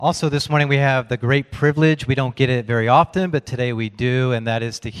Also, this morning we have the great privilege, we don't get it very often, but today we do, and that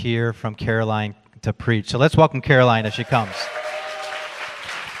is to hear from Caroline to preach. So let's welcome Caroline as she comes.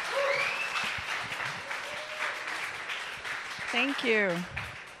 Thank you.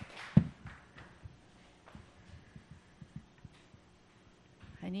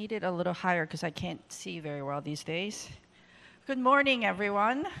 I need it a little higher because I can't see very well these days. Good morning,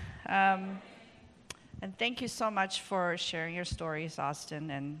 everyone. And thank you so much for sharing your stories, Austin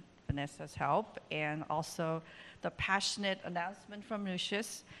and Vanessa's help, and also the passionate announcement from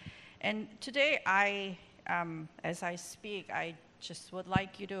Lucius. And today, as I speak, I just would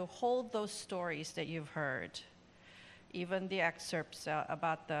like you to hold those stories that you've heard, even the excerpts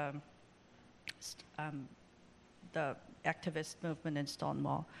about the activist movement in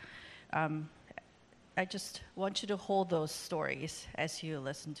Stonewall. I just want you to hold those stories as you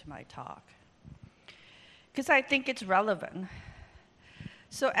listen to my talk, because I think it's relevant.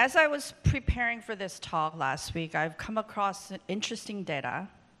 So as I was preparing for this talk last week, I've come across interesting data.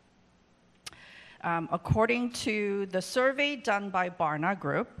 According to the survey done by Barna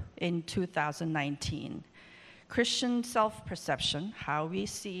Group in 2019, Christian self-perception, how we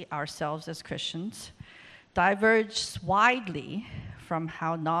see ourselves as Christians, diverges widely from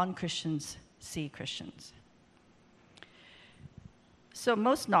how non-Christians see Christians. So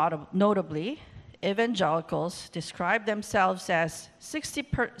most notably, evangelicals describe themselves as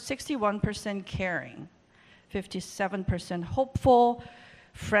 61% caring, 57% hopeful,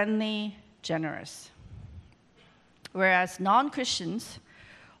 friendly, generous. Whereas non-Christians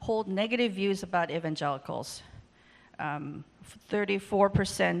hold negative views about evangelicals,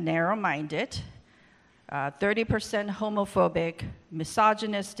 34% narrow-minded, 30% homophobic,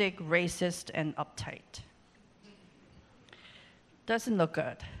 misogynistic, racist, and uptight. Doesn't look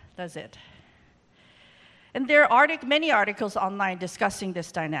good, does it? And there are many articles online discussing this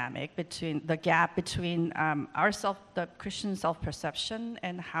dynamic between the gap between the Christian self-perception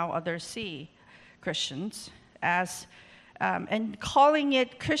and how others see Christians as, and calling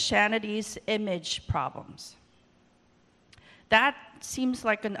it Christianity's image problems. That seems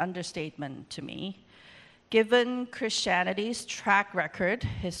like an understatement to me, given Christianity's track record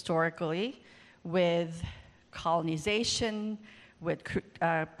historically with colonization, with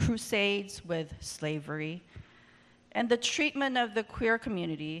crusades, with slavery, and the treatment of the queer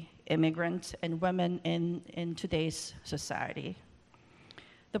community, immigrants, and women in today's society.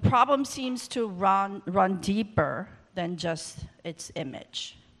 The problem seems to run deeper than just its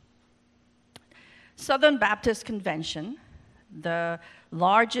image. Southern Baptist Convention, the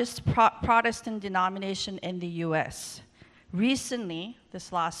largest Protestant denomination in the US, recently,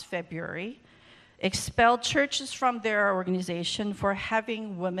 this last February, expelled churches from their organization for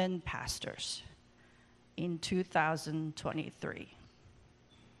having women pastors in 2023.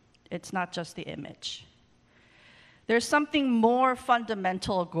 It's not just the image. There's something more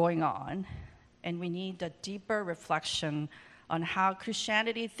fundamental going on, and we need a deeper reflection on how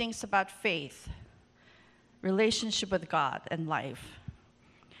Christianity thinks about faith, relationship with God, and life,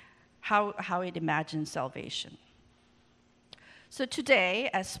 how it imagines salvation. So today,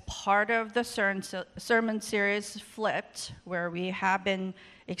 as part of the sermon series Flipped, where we have been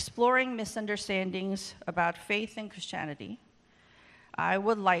exploring misunderstandings about faith and Christianity, I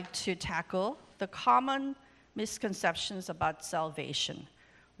would like to tackle the common misconceptions about salvation.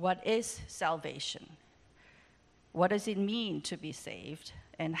 What is salvation? What does it mean to be saved?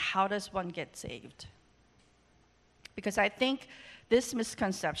 And how does one get saved? Because I think this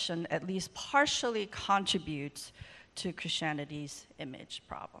misconception at least partially contributes to Christianity's image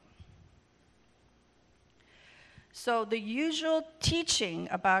problem. So the usual teaching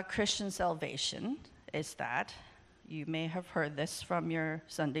about Christian salvation is that, you may have heard this from your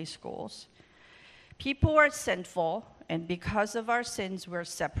Sunday schools, people are sinful, and because of our sins, we're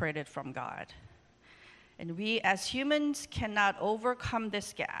separated from God. And we as humans cannot overcome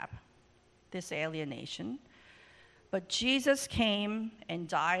this gap, this alienation, but Jesus came and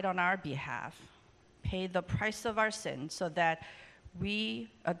died on our behalf, paid the price of our sins, so that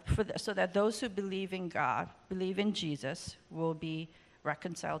those who believe in God, believe in Jesus, will be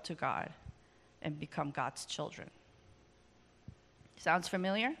reconciled to God and become God's children. Sounds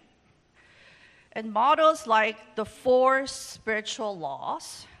familiar? And models like the 4 spiritual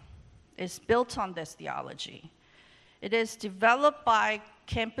laws is built on this theology. It is developed by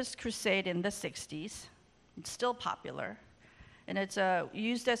Campus Crusade in the 60s. It's still popular. And it's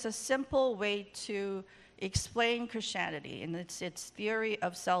used as a simple way to explain Christianity and its theory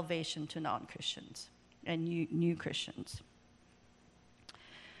of salvation to non-Christians and new Christians.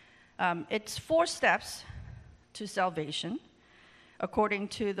 It's 4 steps to salvation. according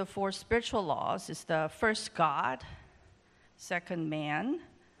to the four spiritual laws, is the first God, second man,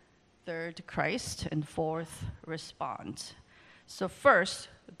 third Christ, and fourth respond. So first,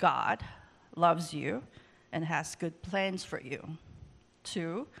 God loves you and has good plans for you.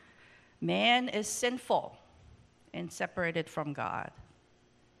 2, man is sinful and separated from God.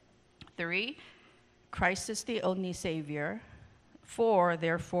 3, Christ is the only Savior. 4,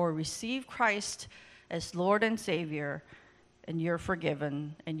 therefore, receive Christ as Lord and Savior, and you're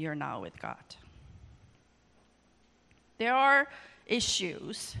forgiven, and you're now with God. There are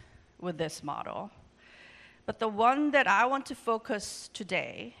issues with this model, but the one that I want to focus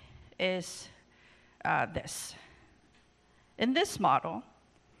today is this. In this model,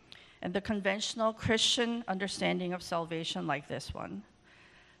 and the conventional Christian understanding of salvation like this one,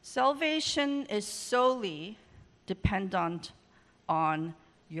 salvation is solely dependent on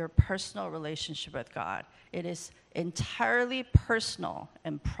your personal relationship with God. It is entirely personal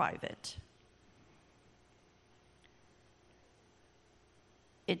and private.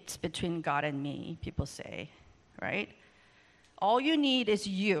 It's between God and me, people say, right? All you need is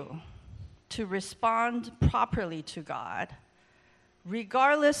you to respond properly to God,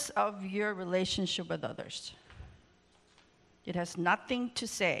 regardless of your relationship with others. It has nothing to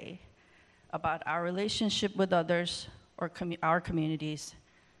say about our relationship with others or our communities.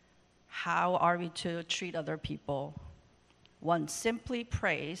 How are we to treat other people? One simply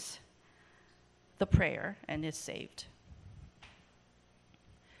prays the prayer and is saved.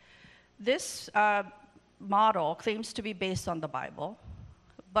 This model claims to be based on the Bible,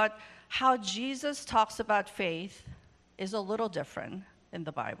 but how Jesus talks about faith is a little different in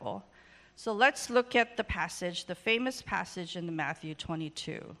the Bible. So let's look at the passage, the famous passage in Matthew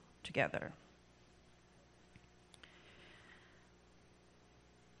 22 together.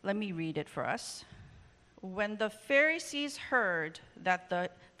 Let me read it for us. When the Pharisees heard that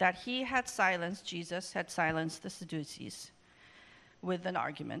Jesus had silenced the Sadducees with an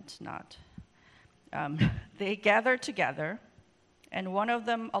argument, they gathered together, and one of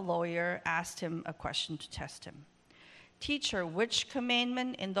them, a lawyer, asked him a question to test him. Teacher, which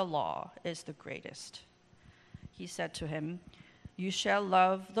commandment in the law is the greatest? He said to him, you shall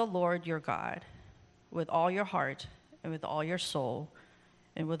love the Lord your God with all your heart and with all your soul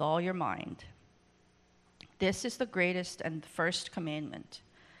and with all your mind. This is the greatest and first commandment.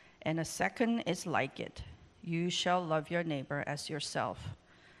 And a second is like it. You shall love your neighbor as yourself.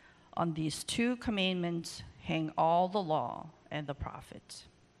 On these 2 commandments hang all the law and the prophets.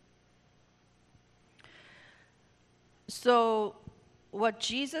 So what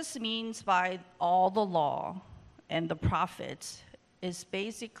Jesus means by all the law and the prophets is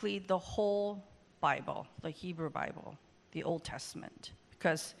basically the whole Bible, the Hebrew Bible, the Old Testament.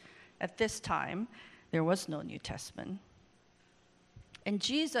 Because at this time, there was no New Testament. And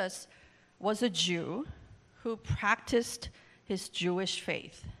Jesus was a Jew who practiced his Jewish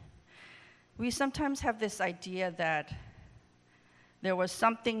faith. We sometimes have this idea that there was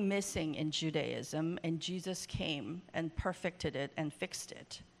something missing in Judaism, and Jesus came and perfected it and fixed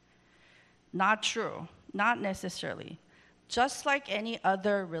it. Not true, not necessarily. Just like any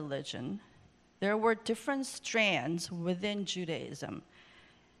other religion, there were different strands within Judaism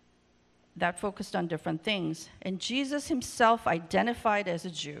that focused on different things. And Jesus himself identified as a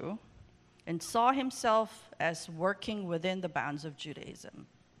Jew and saw himself as working within the bounds of Judaism.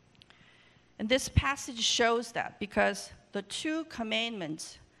 And this passage shows that, because the 2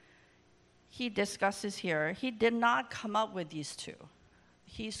 commandments he discusses here, he did not come up with these 2.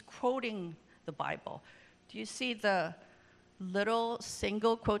 He's quoting the Bible. Do you see the little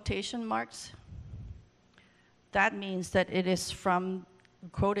single quotation marks? That means that it is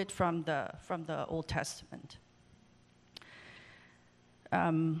quoted from the Old Testament.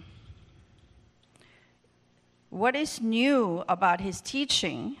 What is new about his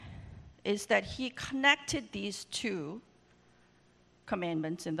teaching is that he connected these 2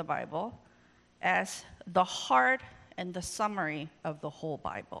 commandments in the Bible as the heart and the summary of the whole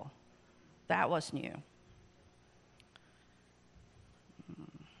Bible. That was new.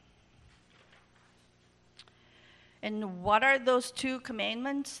 And what are those 2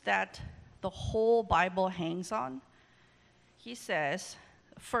 commandments that the whole Bible hangs on? He says,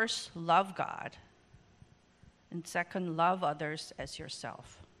 first, love God, and second, love others as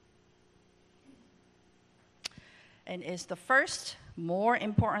yourself. And is the first more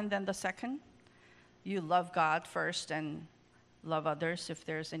important than the second? You love God first and love others if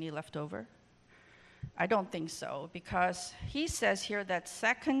there's any left over? I don't think so, because he says here that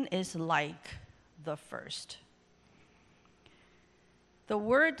second is like the first. The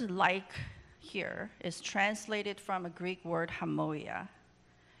word like here is translated from a Greek word hamoia,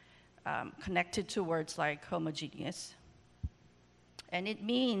 connected to words like homogeneous. And it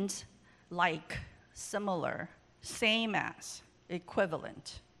means like, similar, same as,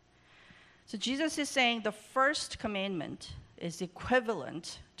 equivalent. So Jesus is saying the first commandment is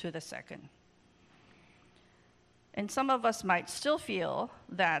equivalent to the second. And some of us might still feel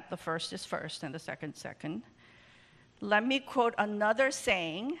that the first is first and the second second. Let me quote another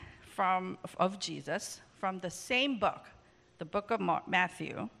saying of Jesus from the same book, the book of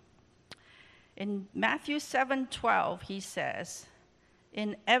Matthew. In Matthew 7:12, he says,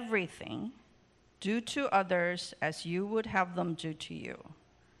 "In everything, do to others as you would have them do to you."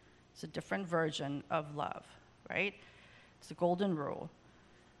 It's a different version of love, right? It's the golden rule.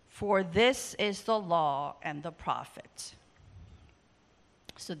 "For this is the law and the prophets."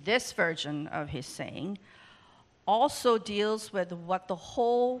 So this version of his saying also deals with what the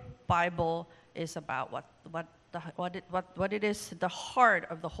whole Bible is about, what it is, the heart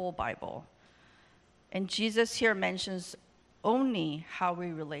of the whole Bible. And Jesus here mentions only how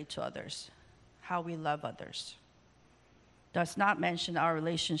we relate to others, how we love others. Does not mention our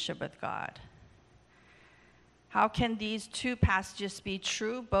relationship with God. How can these two passages be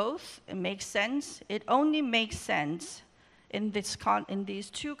true both? It makes sense. It only makes sense in these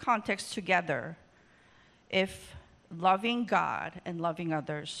two contexts together if loving God and loving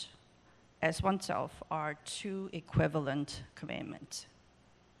others as oneself are two equivalent commandments.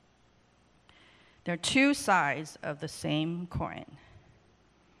 They're two sides of the same coin.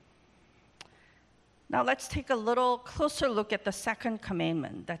 Now let's take a little closer look at the second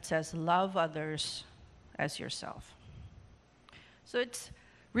commandment that says, love others as yourself. So it's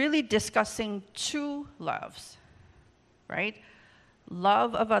really discussing two loves, right?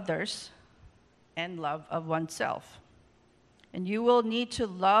 Love of others and love of oneself. And you will need to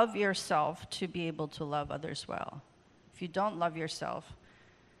love yourself to be able to love others well. If you don't love yourself,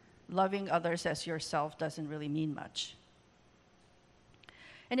 loving others as yourself doesn't really mean much.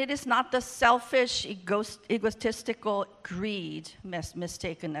 And it is not the selfish, egotistical greed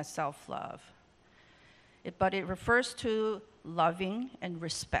mistaken as self-love. But it refers to loving and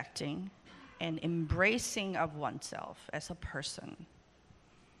respecting and embracing of oneself as a person,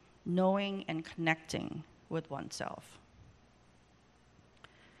 knowing and connecting with oneself.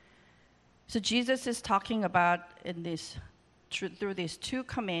 So Jesus is talking about through these two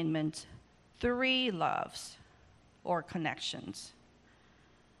commandments, three loves or connections.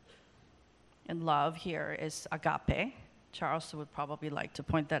 And love here is agape. Charles would probably like to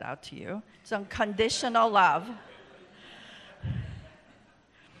point that out to you. It's unconditional love.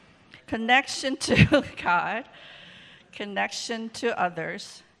 Connection to God, connection to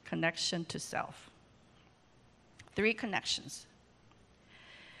others, connection to self. Three connections.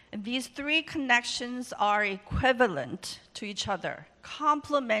 And these three connections are equivalent to each other,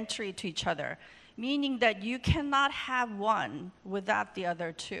 complementary to each other, meaning that you cannot have one without the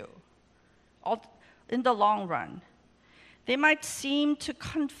other two. In the long run. They might seem to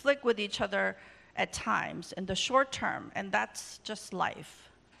conflict with each other at times in the short term, and that's just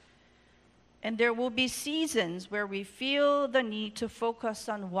life. And there will be seasons where we feel the need to focus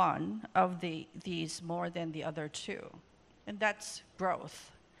on one of these more than the other two, and that's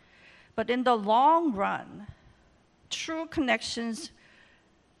growth. But in the long run, true connections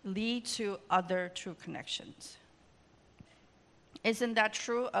lead to other true connections. Isn't that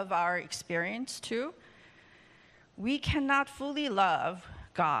true of our experience too? We cannot fully love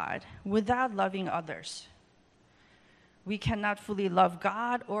God without loving others. We cannot fully love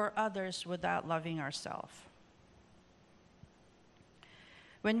God or others without loving ourselves.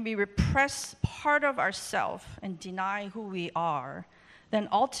 When we repress part of ourselves and deny who we are, then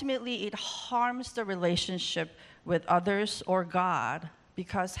ultimately it harms the relationship with others or God,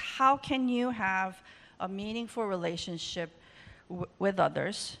 because how can you have a meaningful relationship with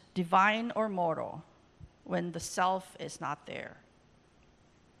others, divine or mortal, when the self is not there?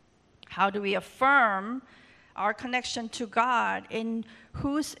 How do we affirm our connection to God, in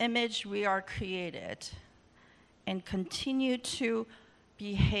whose image we are created, and continue to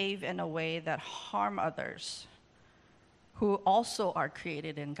behave in a way that harm others who also are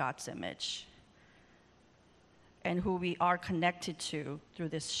created in God's image and who we are connected to through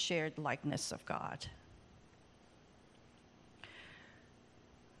this shared likeness of God?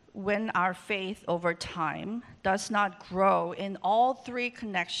 When our faith over time does not grow in all three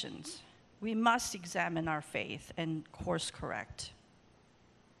connections, we must examine our faith and course correct.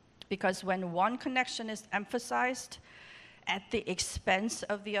 Because when one connection is emphasized at the expense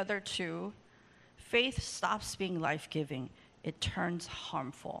of the other two, faith stops being life-giving. It turns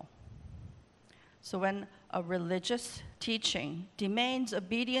harmful. So when a religious teaching demands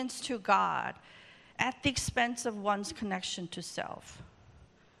obedience to God at the expense of one's connection to self,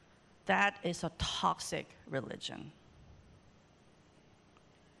 that is a toxic religion.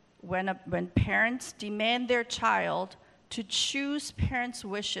 When parents demand their child to choose parents'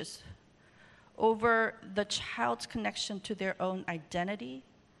 wishes over the child's connection to their own identity,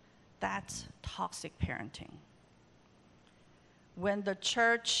 that's toxic parenting. When the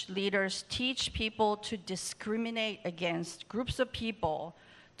church leaders teach people to discriminate against groups of people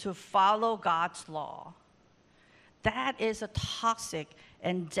to follow God's law, that is a toxic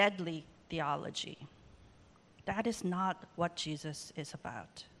and deadly theology. That is not what Jesus is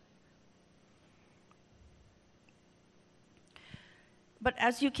about. But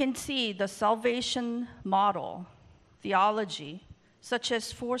as you can see, the salvation model, theology, such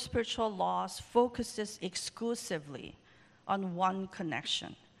as 4 spiritual laws, focuses exclusively on one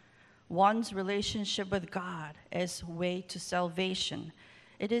connection, one's relationship with God as way to salvation.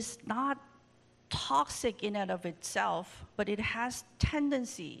 It is not toxic in and of itself, but it has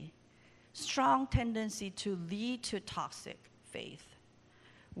strong tendency to lead to toxic faith,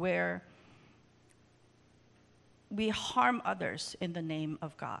 where we harm others in the name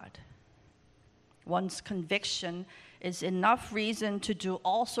of God. One's conviction is enough reason to do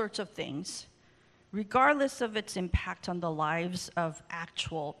all sorts of things, regardless of its impact on the lives of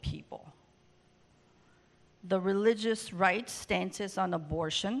actual people. The religious right stances on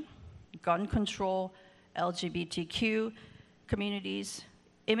abortion, gun control, LGBTQ communities,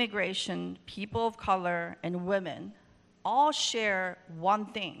 immigration, people of color, and women all share one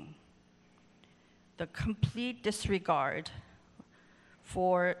thing: the complete disregard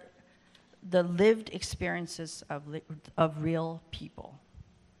for the lived experiences of real people.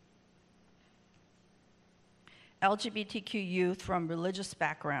 LGBTQ youth from religious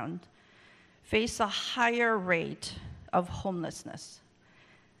background face a higher rate of homelessness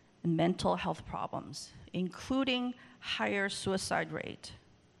and mental health problems, including higher suicide rate.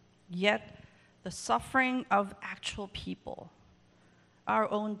 Yet the suffering of actual people,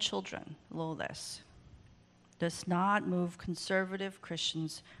 our own children, no less, does not move conservative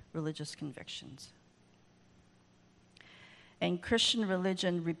Christians' religious convictions. And Christian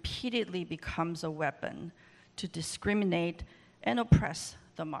religion repeatedly becomes a weapon to discriminate and oppress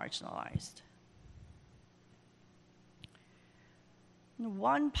the marginalized.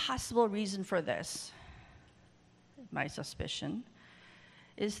 One possible reason for this, my suspicion,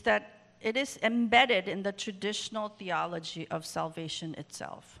 is that it is embedded in the traditional theology of salvation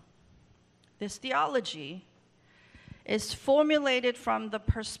itself. This theology is formulated from the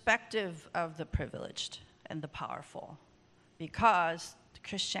perspective of the privileged and the powerful, because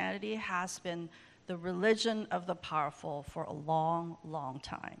Christianity has been the religion of the powerful for a long, long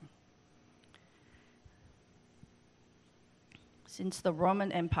time. Since the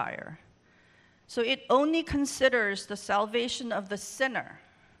Roman Empire. So it only considers the salvation of the sinner,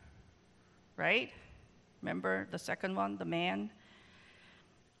 right? Remember the second one, the man?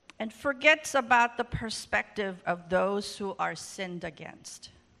 And forgets about the perspective of those who are sinned against.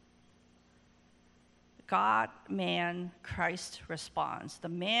 God, man, Christ responds. The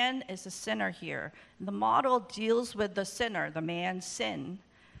man is a sinner here. The model deals with the sinner, the man's sin,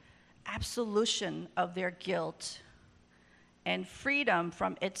 absolution of their guilt, and freedom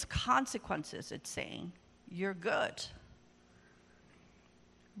from its consequences. It's saying, you're good.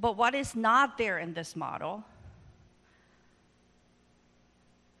 But what is not there in this model?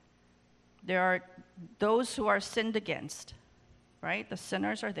 There are those who are sinned against, right? The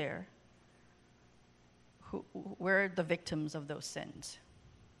sinners are there. We're the victims of those sins.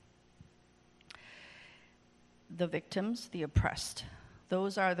 The victims, the oppressed.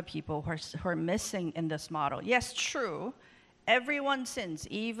 Those are the people who are missing in this model. Yes, true. Everyone sins,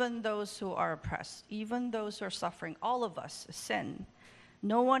 even those who are oppressed, even those who are suffering. All of us sin.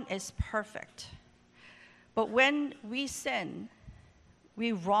 No one is perfect. But when we sin,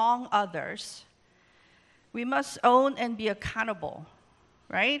 we wrong others, we must own and be accountable,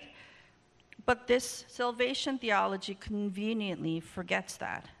 right? But this salvation theology conveniently forgets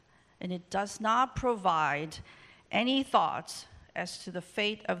that, and it does not provide any thoughts as to the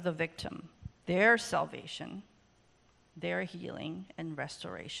fate of the victim, their salvation, their healing and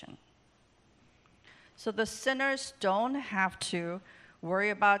restoration. So the sinners don't have to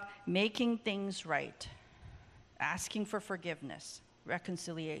worry about making things right, asking for forgiveness,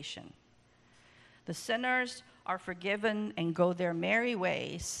 reconciliation. The sinners are forgiven and go their merry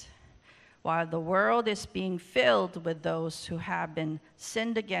ways, while the world is being filled with those who have been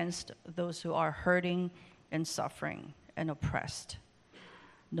sinned against, those who are hurting and suffering and oppressed.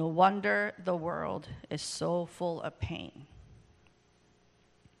 No wonder the world is so full of pain.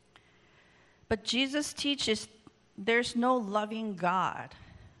 But Jesus teaches there's no loving God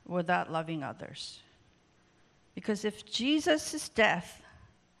without loving others. Because if Jesus' death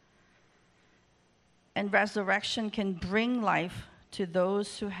and resurrection can bring life to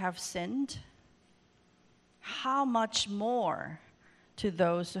those who have sinned, how much more to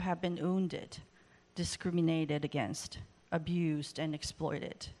those who have been wounded, discriminated against, abused, and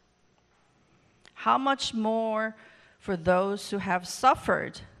exploited? How much more for those who have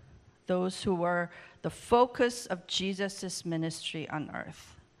suffered, those who were the focus of Jesus' ministry on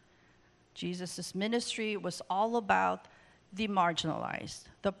earth? Jesus' ministry was all about the marginalized,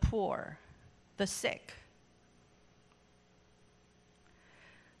 the poor, the sick.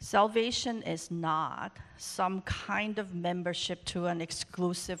 Salvation is not some kind of membership to an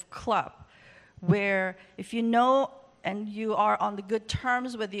exclusive club where if you know and you are on the good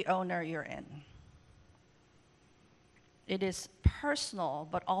terms with the owner, you're in. It is personal,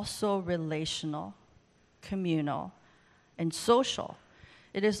 but also relational, communal, and social.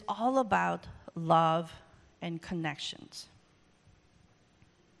 It is all about love and connections.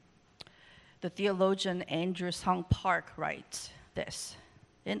 The theologian Andrew Sung Park writes this: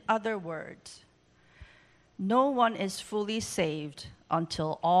 in other words, no one is fully saved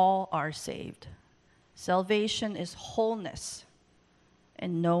until all are saved. Salvation is wholeness,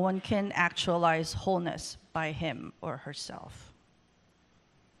 and no one can actualize wholeness by him or herself.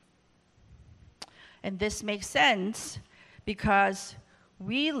 And this makes sense because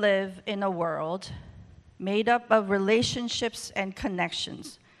we live in a world made up of relationships and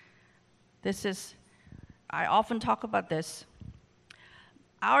connections. I often talk about this.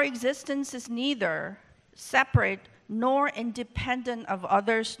 Our existence is neither separate nor independent of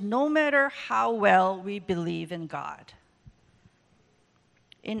others, no matter how well we believe in God.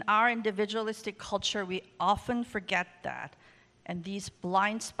 In our individualistic culture, we often forget that, and these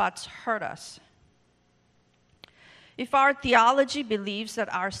blind spots hurt us. If our theology believes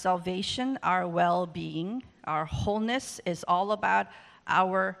that our salvation, our well-being, our wholeness is all about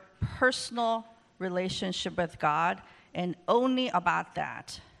our personal relationship with God, and only about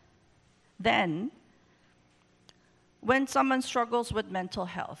that, then when someone struggles with mental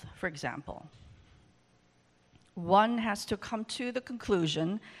health, for example, one has to come to the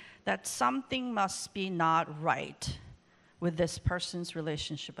conclusion that something must be not right with this person's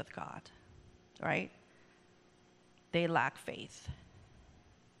relationship with God, right? They lack faith.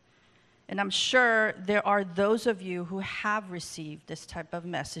 And I'm sure there are those of you who have received this type of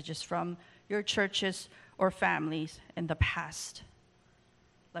messages from your churches or families in the past.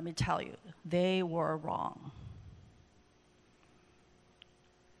 Let me tell you, they were wrong.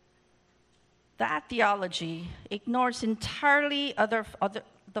 That theology ignores entirely other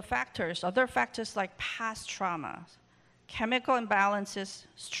factors like past trauma, chemical imbalances,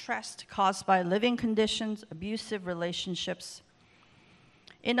 stress caused by living conditions, abusive relationships.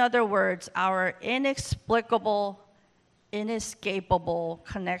 In other words, our inexplicable, inescapable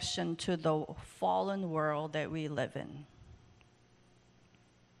connection to the fallen world that we live in.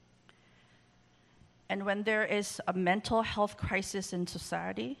 And when there is a mental health crisis in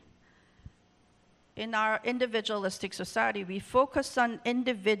society, in our individualistic society, we focus on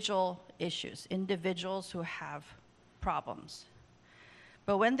individual issues, individuals who have problems.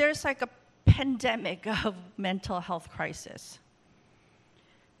 But when there's like a pandemic of mental health crisis,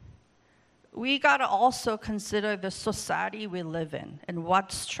 we gotta also consider the society we live in and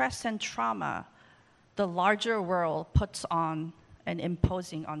what stress and trauma the larger world puts on and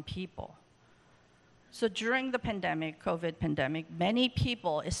imposing on people. So during the pandemic, COVID pandemic, many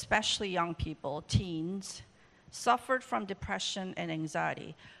people, especially young people, teens, suffered from depression and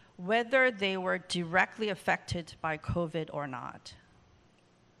anxiety, whether they were directly affected by COVID or not.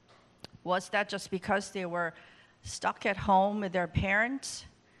 Was that just because they were stuck at home with their parents,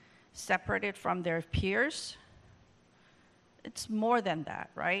 separated from their peers? It's more than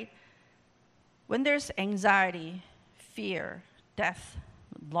that, right? When there's anxiety, fear, death,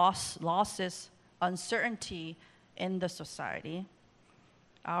 losses, uncertainty in the society,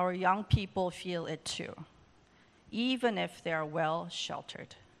 our young people feel it too, even if they're well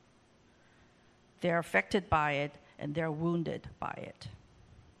sheltered. They're affected by it and they're wounded by it.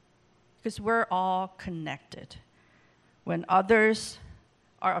 Because we're all connected. When others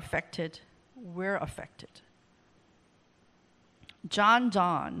are affected, we're affected. John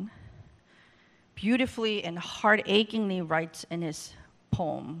Donne beautifully and heart-achingly writes in his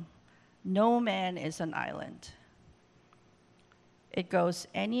poem, "No man is an island." It goes,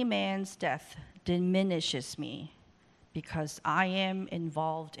 "Any man's death diminishes me, because I am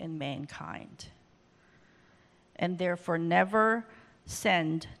involved in mankind, and therefore never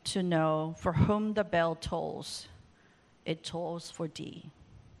send to know for whom the bell tolls. It tolls for thee.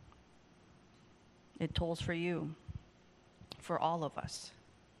 It tolls for you, for all of us.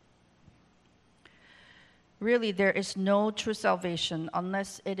 Really, there is no true salvation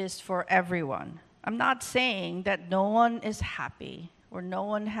unless it is for everyone. I'm not saying that no one is happy or no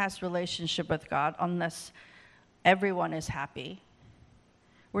one has relationship with God unless everyone is happy.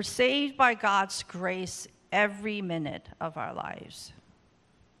 We're saved by God's grace every minute of our lives.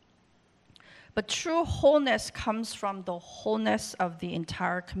 But true wholeness comes from the wholeness of the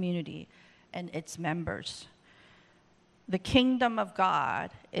entire community and its members. The kingdom of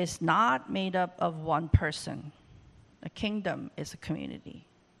God is not made up of one person. A kingdom is a community.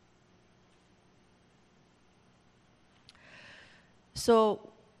 So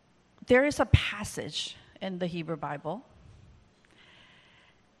there is a passage in the Hebrew Bible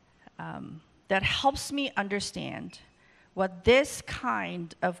that helps me understand what this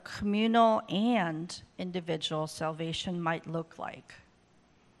kind of communal and individual salvation might look like.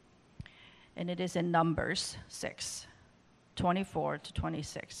 And it is in Numbers 6, 24 to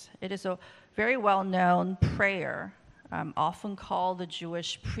 26. It is a very well-known prayer, often called the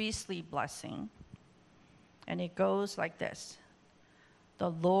Jewish priestly blessing. And it goes like this.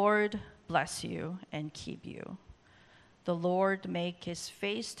 The Lord bless you and keep you. The Lord make his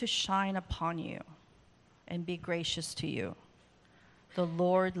face to shine upon you and be gracious to you. The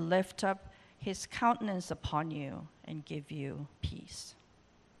Lord lift up his countenance upon you and give you peace.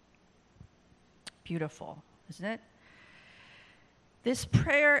 Beautiful, isn't it? This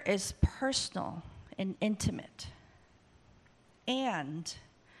prayer is personal and intimate, and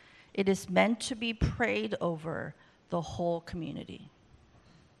it is meant to be prayed over the whole community.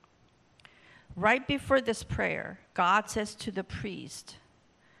 Right before this prayer, God says to the priest,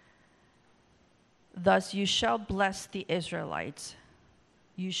 "Thus you shall bless the Israelites.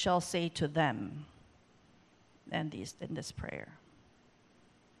 You shall say to them," and in this prayer.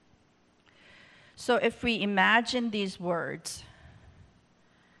 So if we imagine these words,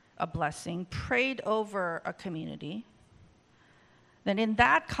 a blessing prayed over a community, then in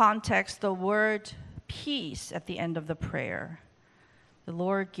that context, the word peace at the end of the prayer, the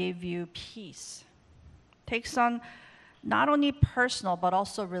Lord give you peace, takes on not only personal but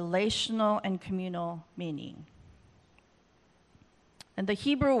also relational and communal meaning. And the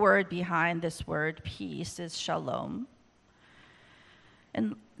Hebrew word behind this word peace is shalom.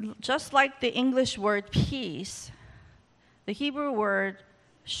 And just like the English word peace, the Hebrew word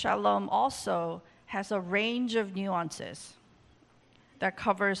shalom also has a range of nuances that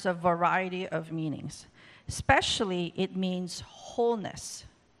covers a variety of meanings. Especially, it means wholeness,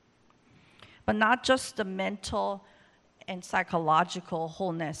 but not just the mental and psychological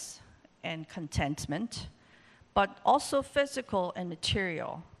wholeness and contentment, but also physical and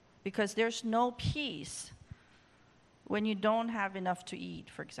material, because there's no peace when you don't have enough to eat,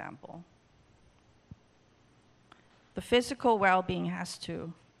 for example. The physical well-being has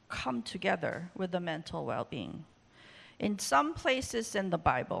to come together with the mental well-being. In some places in the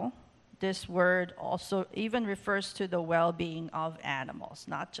Bible, this word also even refers to the well-being of animals,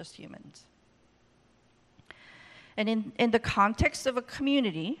 not just humans. And in the context of a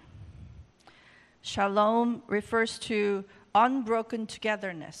community, shalom refers to unbroken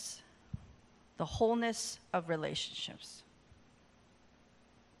togetherness, the wholeness of relationships,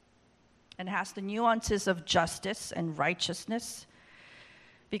 and has the nuances of justice and righteousness,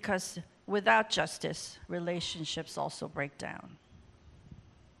 because without justice, relationships also break down.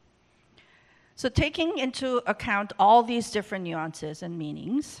 So taking into account all these different nuances and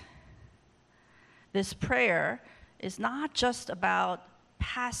meanings, this prayer is not just about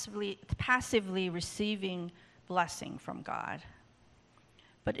passively receiving blessing from God,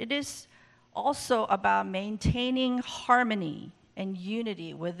 but it is also about maintaining harmony and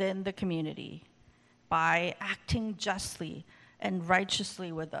unity within the community by acting justly and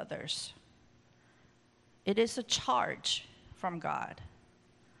righteously with others. It is a charge from God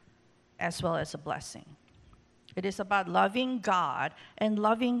as well as a blessing. It is about loving God and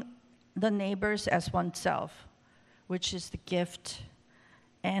loving the neighbors as oneself, which is the gift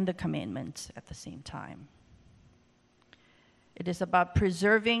and the commandment at the same time. It is about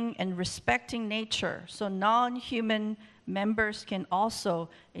preserving and respecting nature so non-human members can also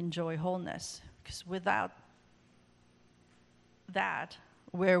enjoy wholeness, because without that,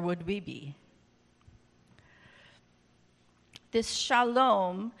 where would we be? This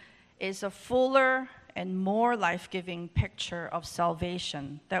shalom is a fuller and more life-giving picture of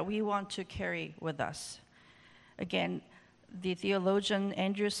salvation that we want to carry with us. Again, the theologian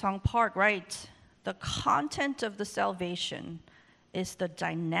Andrew Sung Park writes, the content of the salvation is the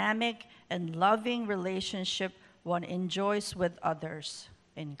dynamic and loving relationship one enjoys with others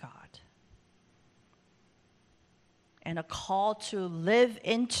in God. And a call to live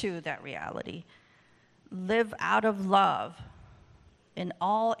into that reality, live out of love in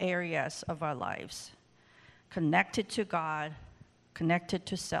all areas of our lives, connected to God, connected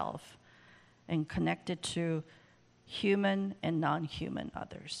to self, and connected to human and non-human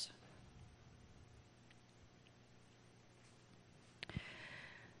others.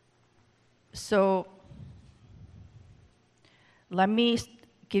 So let me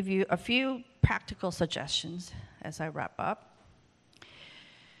give you a few practical suggestions as I wrap up.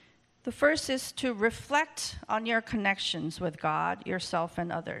 The first is to reflect on your connections with God, yourself,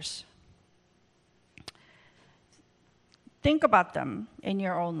 and others. Think about them in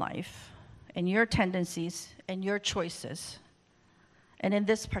your own life, and your tendencies, and your choices, and in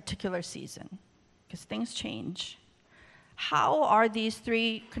this particular season, because things change. How are these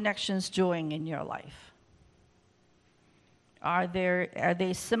three connections doing in your life? Are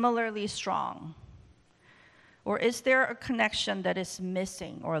they similarly strong? Or is there a connection that is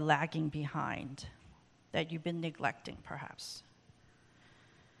missing or lagging behind that you've been neglecting, perhaps?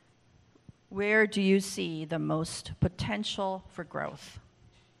 Where do you see the most potential for growth?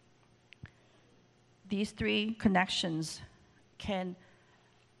 These three connections can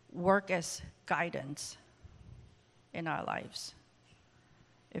work as guidance in our lives,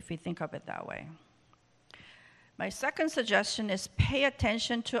 if we think of it that way. My second suggestion is pay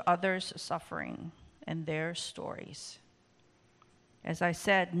attention to others' suffering and their stories. As I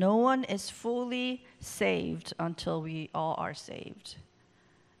said, no one is fully saved until we all are saved.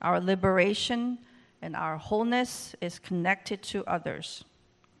 Our liberation and our wholeness is connected to others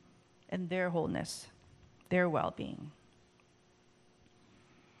and their wholeness, their well-being.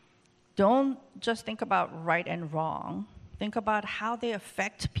 Don't just think about right and wrong. Think about how they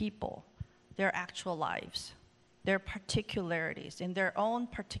affect people, their actual lives, their particularities, in their own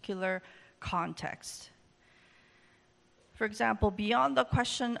particular context. For example, beyond the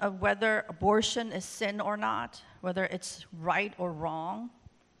question of whether abortion is sin or not, whether it's right or wrong,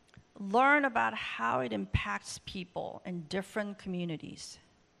 learn about how it impacts people in different communities,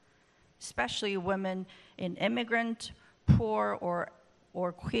 especially women in immigrant, poor,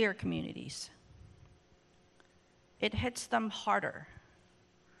 or queer communities. It hits them harder.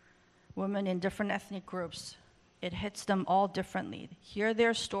 Women in different ethnic groups, it hits them all differently. Hear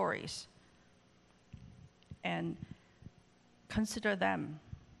their stories and consider them,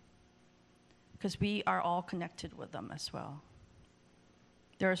 because we are all connected with them as well.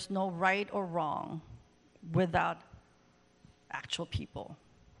 There's no right or wrong without actual people.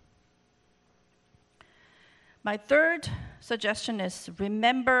 My third suggestion is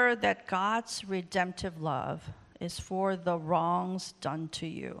remember that God's redemptive love is for the wrongs done to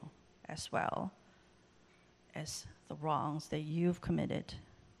you as well as the wrongs that you've committed.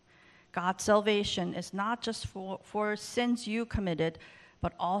 God's salvation is not just for sins you committed,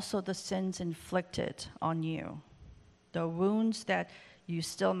 but also the sins inflicted on you, the wounds that you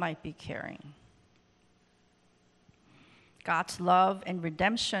still might be carrying. God's love and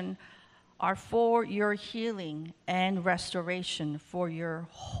redemption are for your healing and restoration, for your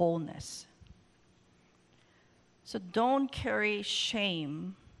wholeness. So don't carry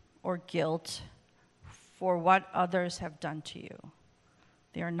shame or guilt for what others have done to you.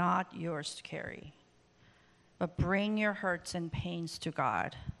 They are not yours to carry. But bring your hurts and pains to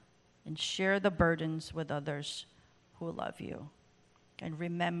God and share the burdens with others who love you. And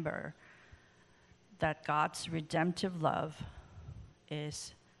remember that God's redemptive love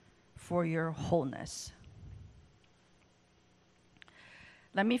is for your wholeness.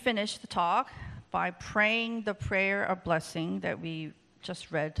 Let me finish the talk by praying the prayer of blessing that we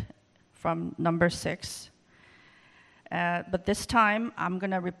just read from number 6. But this time, I'm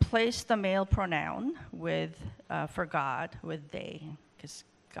going to replace the male pronoun with, for God, with they, because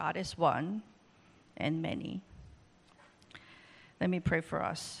God is one and many. Let me pray for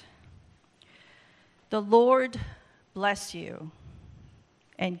us. The Lord bless you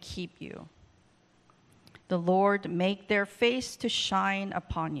and keep you. The Lord make their face to shine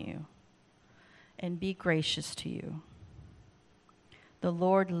upon you and be gracious to you. The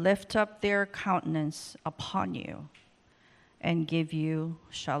Lord lift up their countenance upon you and give you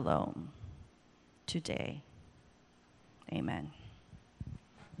shalom today. Amen.